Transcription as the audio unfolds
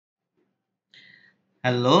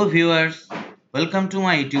Hello viewers, welcome to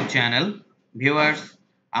my YouTube channel. Viewers,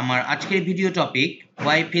 আমার আজকের video topic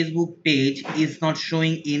why Facebook page is not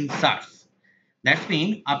showing in search. That's mean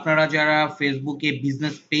আপনারা যারা ফেসবুকে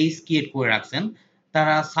business page create করে রাখছেন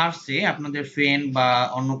তারা সার্চে আপনাদের ফ্রেন্ড বা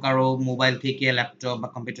অন্য কারো মোবাইল থেকে ল্যাপটপ বা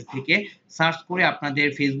কম্পিউটার থেকে সার্চ করে আপনাদের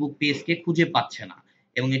ফেসবুক পেজকে খুঁজে পাচ্ছে না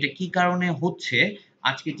এবং এটা কি কারণে হচ্ছে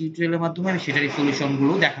আজকে টিউটোরিয়ালের মাধ্যমে আমি সেটার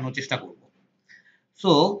সলিউশনগুলো দেখানোর চেষ্টা করব।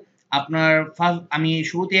 সো আপনার ফার্স্ট আমি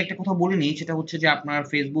শুরুতেই একটা কথা বলে নিই, সেটা হচ্ছে যে আপনার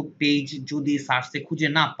ফেসবুক পেজ যদি সার্চে খুঁজে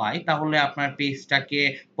না পায় তাহলে আপনার পেজটাকে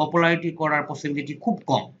পপুলারিটি করার পসিবিলিটি খুব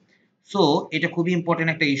কম। সো এটা খুবই ইম্পর্টেন্ট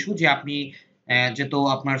একটা ইস্যু যে আপনি যেহেতু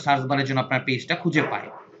আপনার সার্চ বারের জন্য আপনার পেজটা খুঁজে পায়।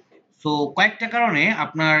 সো কয়েকটা কারণে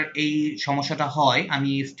আপনার এই সমস্যাটা হয়,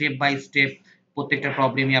 আমি স্টেপ বাই স্টেপ প্রত্যেকটা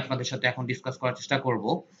প্রবলেমই আপনাদের সাথে এখন ডিসকাস করার চেষ্টা করব।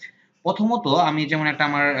 প্রথমত আমি যেমন একটা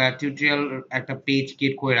আমার টিউটোরিয়াল একটা পেজ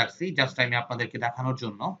ক্রিয়েট করে রাখছি জাস্ট আমি আপনাদেরকে দেখানোর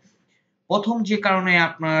জন্য। প্রথম যে কারণে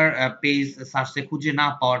আপনার পেজ সার্চে খুঁজে না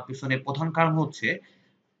পাওয়ার পিছনে প্রধান কারণ হচ্ছে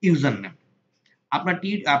ইউজার নেম।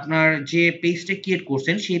 আপনার যে পেজটা ক্রিয়েট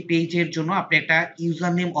করছেন সেই পেজের জন্য আপনি একটা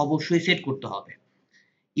ইউজার নেম অবশ্যই সেট করতে হবে।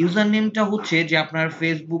 ইউজার নেমটা হচ্ছে যে আপনার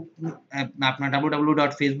ফেসবুক আপনার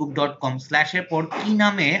www.facebook.com/ এর পর কি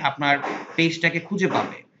নামে আপনার পেজটাকে খুঁজে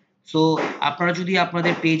পাবে। সো আপনারা যদি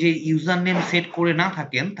আপনাদের পেজে ইউজার নেম সেট করে না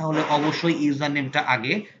থাকেন তাহলে অবশ্যই ইউজার নেমটা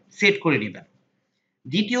আগে সেট করে নেবেন।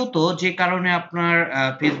 দ্বিতীয়ত যে কারণে আপনার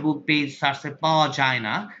ফেসবুক পেজ সার্চে পাওয়া যায়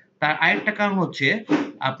না তার আরেকটা কারণ হচ্ছে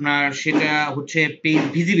আপনার সেটা হচ্ছে পেজ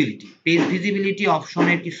ভিজিবিলিটি। পেজ ভিজিবিলিটি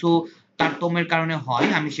অপশনের কিছু তারতম্যের কারণে হয়,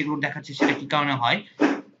 আমি সেগুলো দেখাচ্ছি সেটা কি কারণে হয়।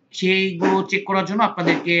 সেইগুলো চেক করার জন্য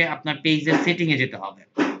আপনাদেরকে আপনার পেজের সেটিং এ যেতে হবে।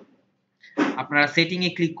 আপনারা সেটিং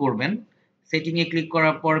এ ক্লিক করবেন। সেটিং এ ক্লিক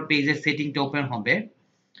করার পর পেজের সেটিংটা ওপেন হবে।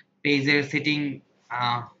 পেজের সেটিং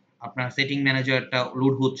আপনার সেটিং ম্যানেজারটা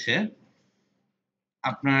লোড হচ্ছে।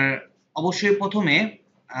 আপনার অবশ্যই প্রথমে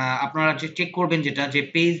আপনারা চেক করবেন যেটা যে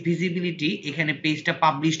পেজ ভিজিবিলিটি, এখানে পেজটা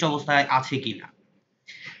পাবলিশড অবস্থায় আছে কিনা।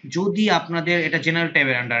 যদি আপনাদের এটা জেনারেল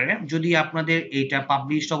ট্যাবের আন্ডারে, যদি আপনাদের এটা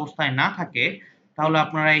পাবলিশড অবস্থায় না থাকে তাহলে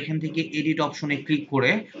আপনারা এখান থেকে এডিট অপশনে ক্লিক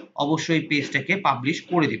করে অবশ্যই পেজটাকে পাবলিশ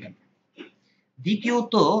করে দিবেন।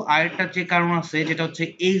 দ্বিতীয়ত আরেকটা যে কারণ আছে যেটা হচ্ছে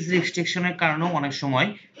এজ রেস্ট্রিকশনের কারণেও অনেক সময়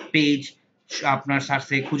পেজ আপনার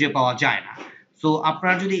সার্চে খুঁজে পাওয়া যায় না। সো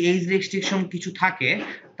আপনার যদি এজ রেস্ট্রিকশন কিছু থাকে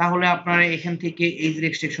তাহলে আপনারা এখান থেকে এজ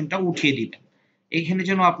রেস্ট্রিকশনটা উঠিয়ে দিবেন। এখানে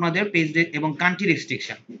যেন আপনাদের পেজ এবং কান্ট্রি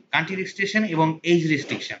রেস্ট্রিকশন এবং এজ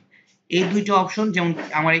রেস্ট্রিকশন এই দুইটা অপশন, যেমন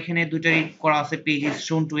আমার এখানে দুইটাই করা আছে, পেজ ইজ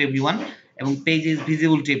শোন টু এভরিওয়ান এবং page is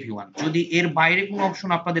visible to everyone. যদি এর বাইরে কোনো অপশন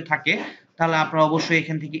আপনাদের থাকে তাহলে আপনারা অবশ্যই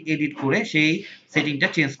এখান থেকে এডিট করে সেই সেটিংটা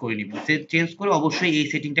চেঞ্জ করে নেবেন। চেঞ্জ করে অবশ্যই এই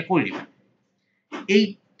সেটিংটা করে নেবেন। এই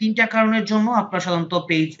তিনটা কারণের জন্য আপনার সাধারণত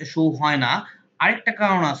পেজ শো হয় না। আরেকটা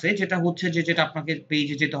কারণ আছে যেটা হচ্ছে যেটা আপনাকে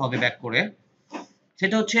পেজে যেতে হবে ব্যাক করে,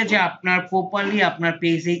 সেটা হচ্ছে যে আপনার প্রপারলি আপনার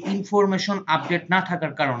পেজে ইনফরমেশন আপডেট না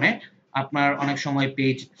থাকার কারণে আপনার অনেক সময়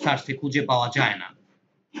পেজ সার্চে খুঁজে পাওয়া যায় না।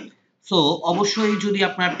 সো অবশ্যই যদি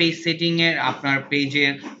আপনার পেজ সেটিং এর আপনার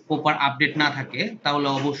পেজের প্রপার আপডেট না থাকে তাহলে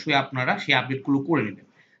অবশ্যই আপনারা সেই আপডেটগুলো করে নেবেন।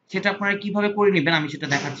 সেটা আপনারা কিভাবে করে নেবেন আমি সেটা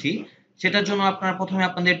দেখাচ্ছি। সেটার জন্য আপনারা প্রথমে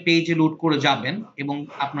আপনাদের পেজে লোড করে যাবেন এবং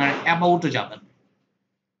আপনার অ্যাবাউটে যাবেন।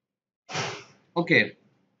 ওকে,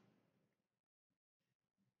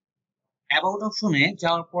 অ্যাবাউট অপশনে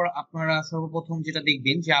যাওয়ার পর আপনারা সর্বপ্রথম যেটা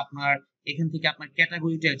দেখবেন যে আপনার এখান থেকে আপনার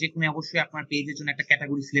ক্যাটাগরিটা যেকোনো, অবশ্যই আপনার পেজের জন্য একটা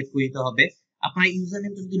ক্যাটাগরি সিলেক্ট করে দিতে হবে। আপনার ইউজার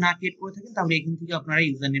নেমটা যদি না ক্রিয়েট করে থাকেন তাহলে এখান থেকে আপনারা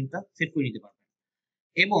ইউজার নেমটা সেট করে নিতে পারবেন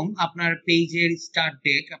এবং আপনার পেজের স্টার্ট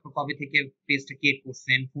ডেট, আপনার কবে থেকে পেজটা ক্রিয়েট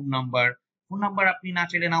করছেন, ফোন নাম্বার আপনি না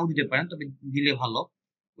চাইলে নাও দিতে পারেন, তবে দিলে ভালো।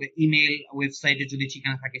 ইমেল, ওয়েবসাইটে যদি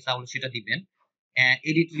ঠিকানা থাকে তাহলে সেটা দিবেন।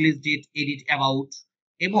 Edit release date, edit about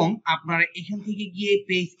এবং আপনার এখান থেকে গিয়ে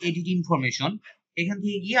পেজ এডিট ইনফরমেশন, এখান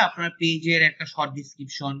থেকে গিয়ে আপনার পেজের একটা শর্ট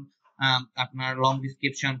ডিসক্রিপশন, আপনার long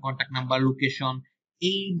description, contact number, location,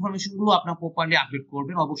 এই ইনফরমেশন গুলো আপনার প্রপারলি আপডেট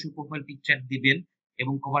করবেন। অবশ্যই প্রোফাইল পিকচার দিবেন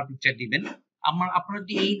এবং কভার পিকচার দিবেন। আপনারা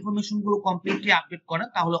যদি এই ইনফরমেশন গুলো কমপ্লিটলি আপডেট করেন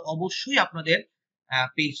তাহলে অবশ্যই আপনাদের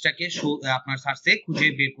পেজটাকে আপনার সার্চে খুঁজে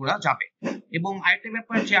বের করা যাবে। এবং আরেকটা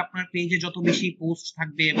ব্যাপার যে আপনার পেজে যত বেশি পোস্ট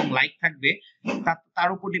থাকবে এবং লাইক থাকবে তার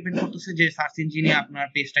উপর ডিপেন্ড করতেছে যে সার্চ ইঞ্জিনে আপনার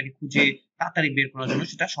পেজটাকে খুঁজে তাড়াতাড়ি বের করার জন্য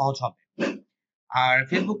সেটা সহজ হবে। আর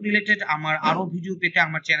ফেসবুক রিলেটেড আমার আরো ভিডিও পেতে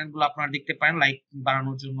আমার চ্যানেলগুলো আপনারা দেখতে পারেন। লাইক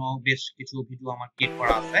বাড়ানোর জন্য বেশ কিছু ভিডিও আমার ক্রিয়েট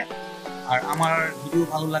করা আছে। আর আমার ভিডিও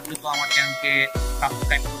ভালো লাগলে তো আমার চ্যানেলকে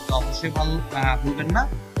সাবস্ক্রাইব করতে অবশ্যই ভুলবেন না।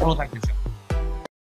 ভালো থাকবেন।